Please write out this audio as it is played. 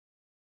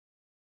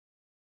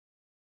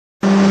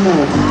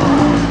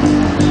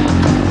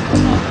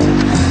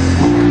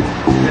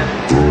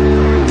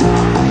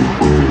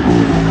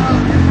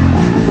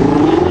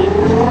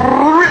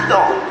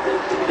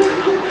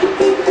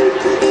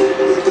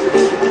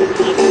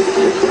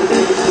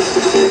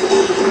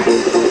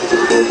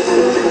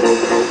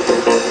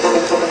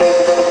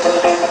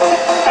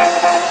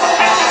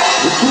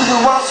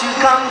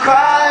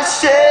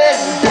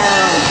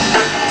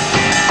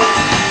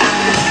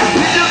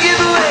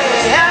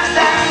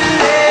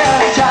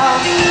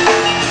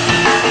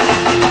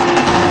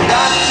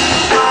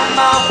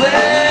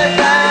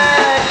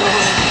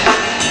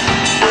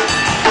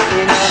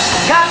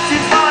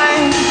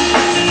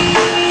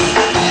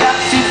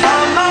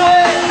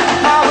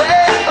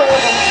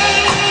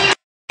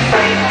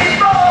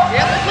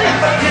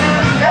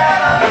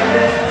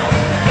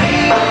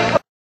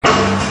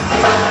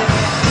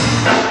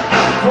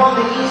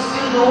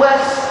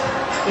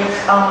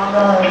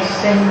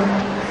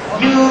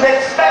You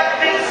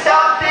expecting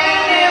something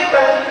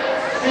different.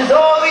 There's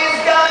always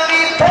gonna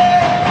be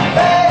pain.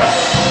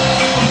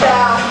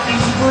 Down,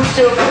 please put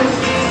your foot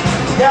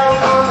down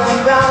on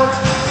the ground.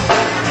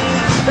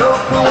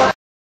 Don't go.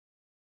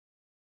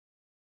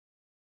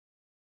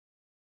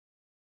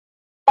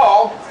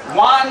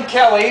 Juan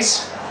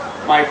Kelly's,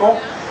 Michael,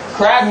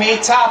 crab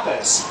meat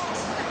tapas.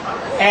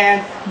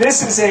 And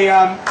this is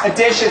a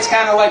dish, it's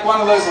kind of like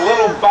one of those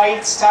little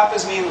bites,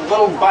 tapas mean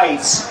little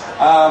bites,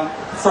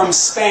 from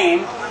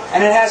Spain.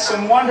 And it has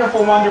some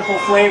wonderful, wonderful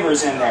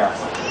flavors in there.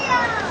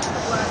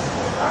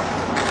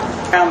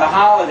 Around the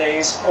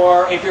holidays,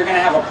 or if you're going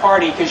to have a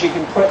party, because you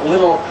can put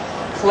little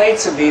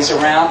plates of these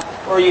around,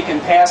 or you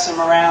can pass them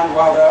around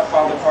while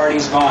the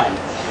party's going.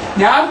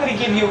 Now I'm going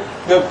to give you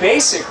the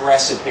basic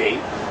recipe,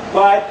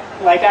 but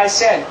like I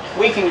said,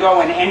 we can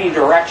go in any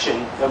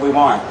direction that we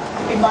want.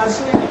 Hey,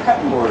 Buzz, leave the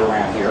cutting board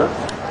around here.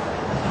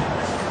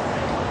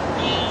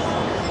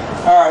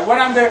 All right, what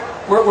I'm going to,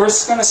 we're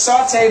just going to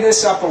saute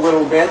this up a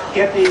little bit,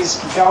 get these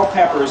bell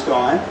peppers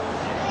going,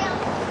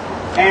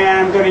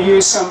 and I'm going to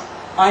use some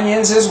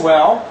onions as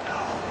well.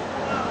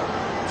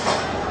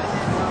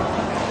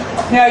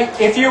 Now,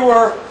 if you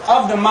were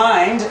of the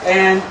mind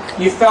and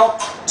you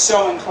felt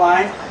so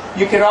inclined,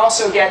 you could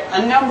also get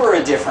a number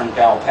of different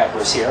bell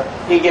peppers here.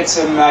 You get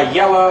some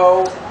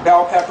yellow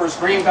bell peppers,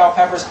 green bell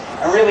peppers,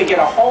 and really get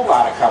a whole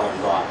lot of color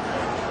going.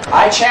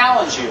 I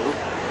challenge you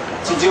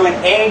to do an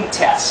egg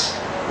test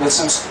with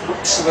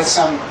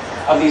some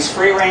of these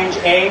free-range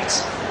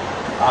eggs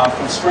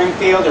from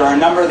Springfield. There are a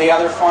number of the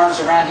other farms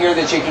around here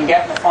that you can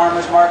get in the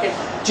farmer's market.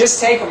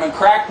 Just take them and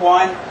crack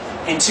one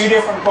in 2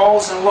 different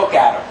bowls and look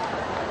at them.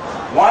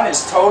 One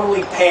is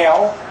totally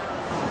pale,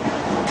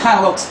 kind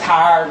of looks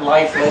tired,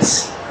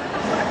 lifeless.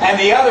 And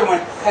the other one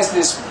has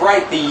this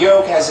bright, the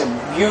yolk has a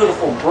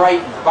beautiful,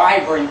 bright,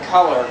 vibrant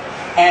color.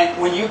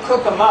 And when you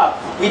cook them up,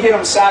 we did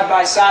them side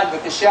by side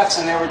with the chefs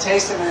and they were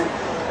tasting them.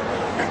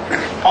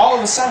 And all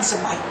of a sudden,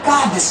 said, my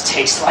God, this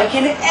tastes like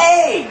an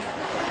egg.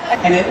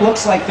 And it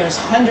looks like there's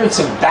hundreds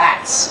of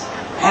bats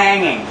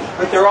hanging,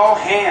 but they're all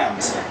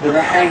hams that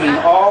are hanging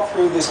all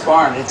through this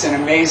barn. It's an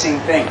amazing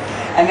thing.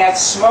 And that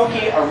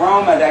smoky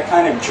aroma, that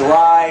kind of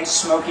dry,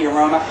 smoky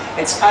aroma,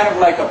 it's kind of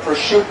like a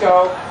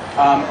prosciutto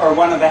or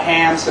one of the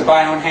hams, the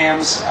Bayonne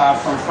hams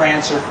from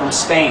France or from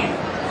Spain.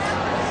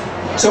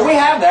 So we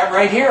have that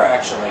right here,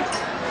 actually.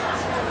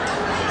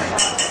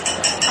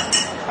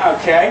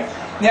 Okay,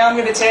 now I'm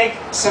going to take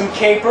some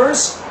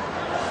capers,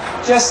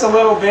 just a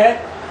little bit.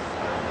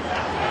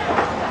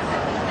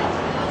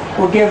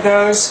 We'll give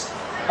those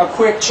a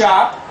quick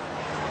chop.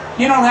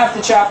 You don't have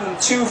to chop them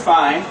too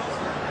fine.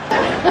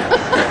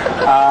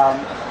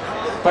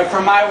 But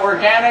from my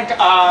organic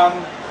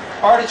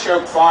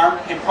artichoke farm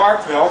in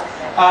Parkville,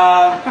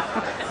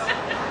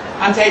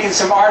 I'm taking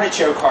some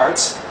artichoke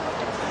hearts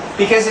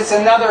because it's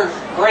another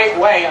great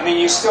way. I mean,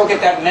 you still get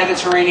that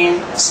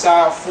Mediterranean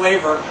style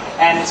flavor,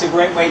 and it's a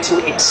great way to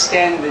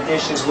extend the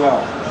dish as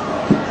well.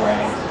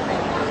 Right.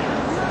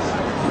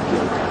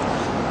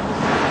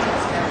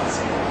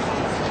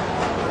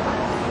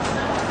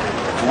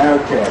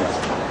 Okay.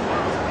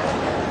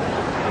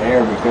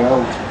 There we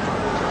go.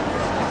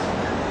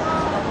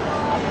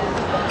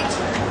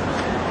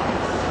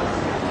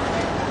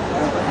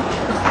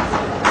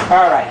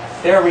 All right,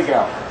 there we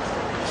go.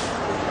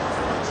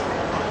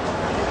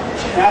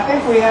 Now I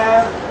think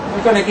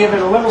we're going to give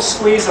it a little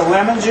squeeze of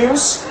lemon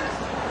juice.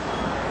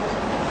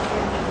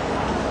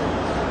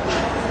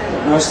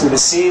 Get most of the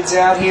seeds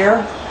out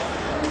here.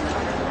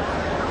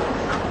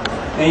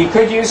 Now you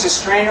could use a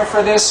strainer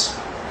for this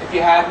if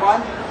you had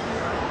one.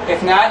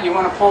 If not, you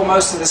want to pull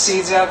most of the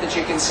seeds out that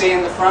you can see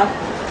in the front.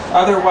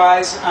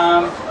 Otherwise,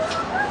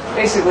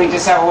 basically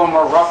just have a little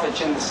more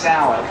roughage in the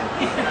salad.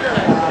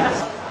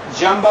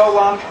 Jumbo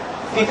lump,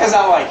 because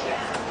I like it.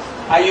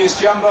 I use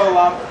jumbo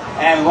lump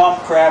and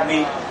lump crab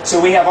meat,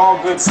 so we have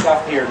all good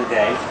stuff here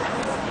today.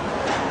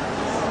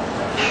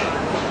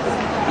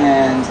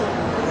 And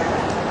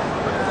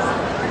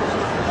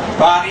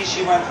Bonnie,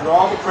 she went through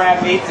all the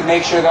crab meat to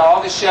make sure that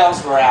all the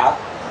shells were out.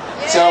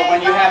 So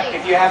when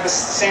if you have a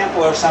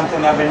sample or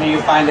something of it and you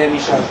find any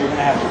shells, you're going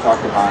to have to talk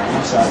to Bonnie.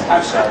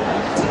 I'm sorry.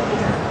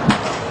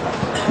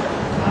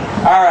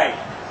 All right.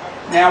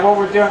 Now what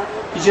we're doing,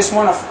 you just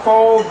want to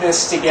fold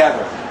this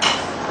together.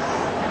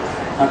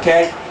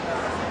 Okay?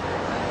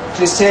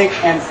 Just take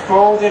and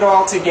fold it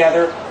all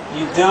together.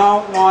 You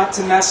don't want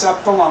to mess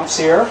up the lumps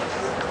here.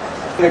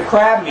 The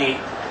crab meat,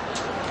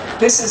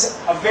 this is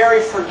a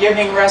very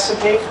forgiving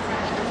recipe.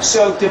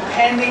 So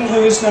depending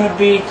who's going to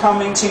be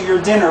coming to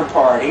your dinner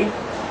party,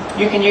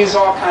 you can use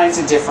all kinds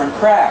of different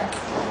crab.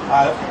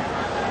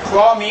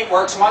 Claw meat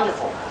works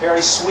wonderful.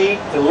 Very sweet,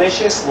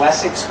 delicious,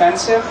 less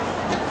expensive.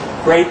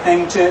 Great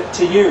thing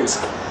to use.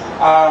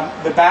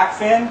 The back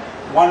fin,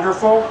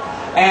 wonderful.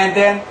 And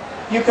then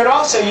you could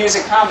also use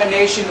a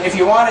combination, if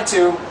you wanted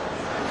to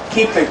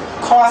keep the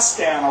cost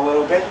down a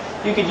little bit,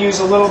 you could use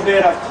a little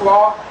bit of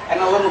claw and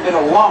a little bit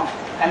of lump.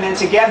 And then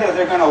together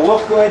they're going to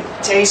look good,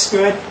 taste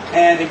good,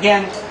 and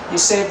again, you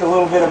saved a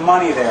little bit of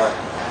money there.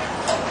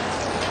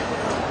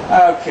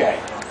 Okay.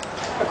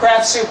 A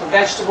crab soup, a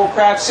vegetable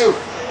crab soup.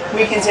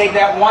 We can take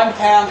that 1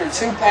 pound or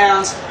 2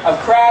 pounds of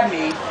crab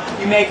meat,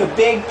 you make a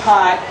big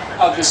pot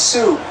of the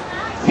soup,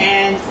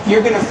 and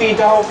you're going to feed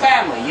the whole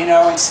family. You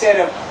know, instead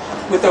of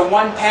with the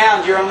 1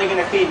 pound, you're only going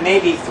to feed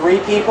maybe 3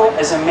 people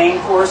as a main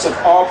course of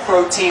all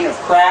protein of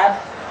crab.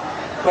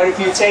 But if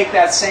you take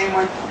that same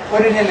one,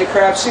 put it in the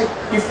crab soup,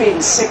 you're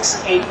feeding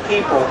 6, 8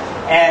 people,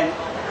 and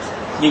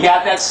you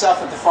got that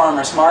stuff at the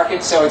farmer's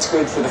market, so it's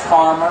good for the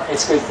farmer,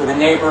 it's good for the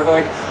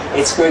neighborhood,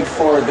 it's good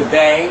for the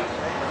bay,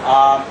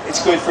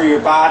 it's good for your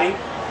body,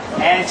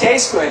 and it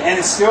tastes good. And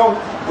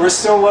we're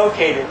still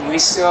located, and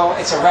it's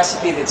a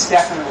recipe that's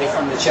definitely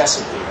from the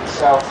Chesapeake.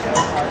 So,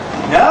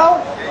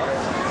 no?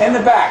 In the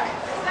back.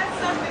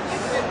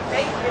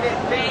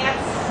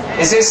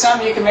 Is this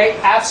something you can make?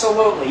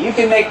 Absolutely. You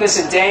can make this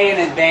a day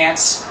in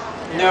advance,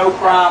 no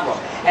problem.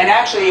 And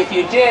actually, if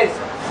you did,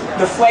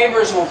 the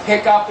flavors will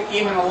pick up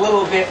even a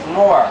little bit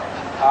more.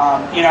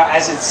 You know,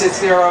 as it sits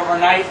there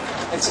overnight,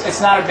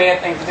 it's not a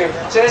bad thing to do.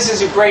 So this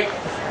is a great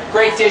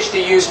dish to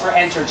use for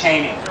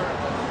entertaining.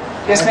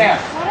 Yes, ma'am?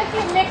 What if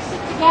you mix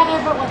it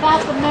together but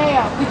without the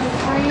mayo? Could you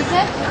freeze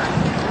it?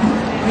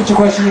 Repeat your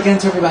question again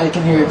so everybody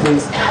can hear it,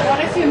 please.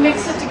 What if you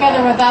mix it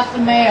together without the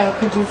mayo?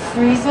 Could you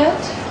freeze it?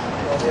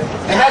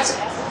 And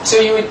so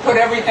you would put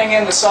everything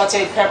in, the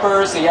sauteed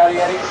peppers, the yada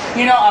yada.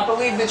 You know, I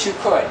believe that you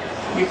could.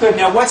 You could.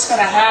 Now, what's going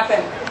to happen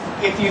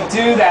if you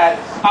do that?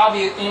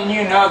 Obviously, and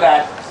you know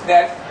that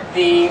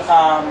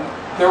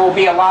there will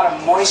be a lot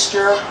of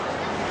moisture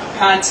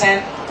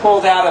content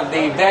pulled out of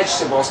the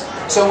vegetables.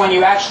 So when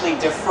you actually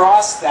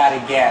defrost that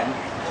again,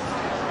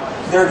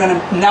 they're going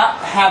to not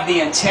have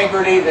the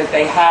integrity that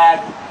they had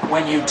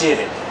when you did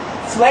it.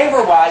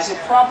 Flavor-wise, it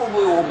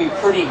probably will be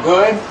pretty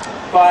good,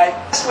 but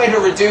the best way to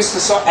reduce the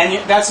salt, and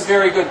that's a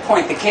very good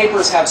point, the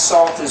capers have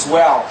salt as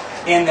well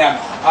in them,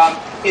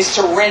 is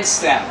to rinse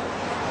them.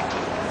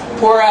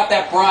 Pour out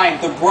that brine.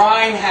 The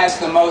brine has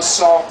the most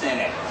salt in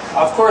it.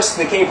 Of course,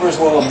 the capers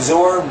will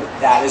absorb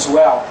that as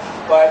well,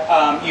 but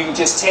you can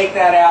just take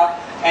that out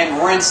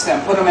and rinse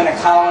them. Put them in a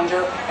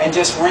colander and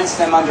just rinse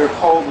them under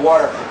cold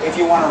water if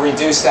you want to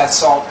reduce that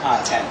salt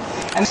content.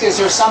 And is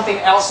there something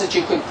else that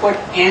you could put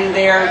in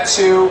there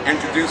to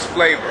introduce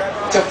flavor?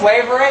 To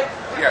flavor it?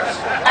 Yes.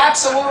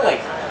 Absolutely.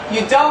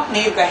 You don't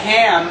need the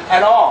ham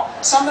at all.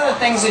 Some of the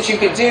things that you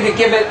could do to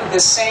give it the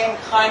same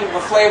kind of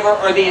a flavor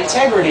or the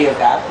integrity of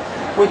that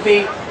would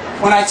be,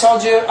 when I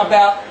told you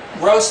about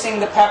roasting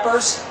the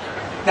peppers,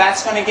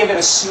 that's going to give it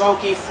a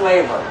smoky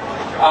flavor.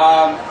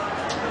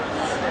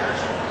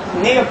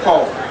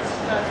 Neapole,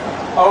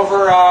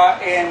 over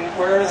in,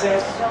 where is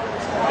it?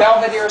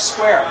 Belvedere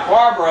Square.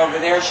 Barbara over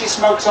there, she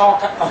smokes all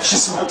kind of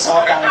things.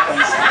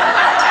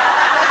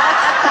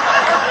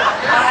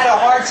 I had a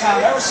hard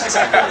time ever since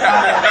I put it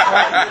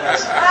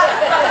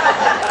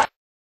on.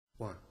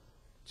 1,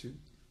 2,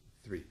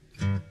 3.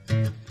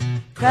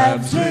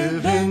 Crabs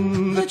live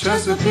in the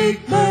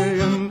Chesapeake Bay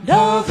and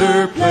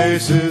other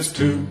places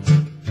too.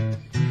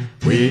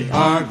 We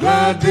are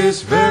glad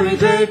this very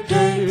great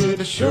day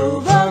to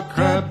show the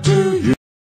crab to you.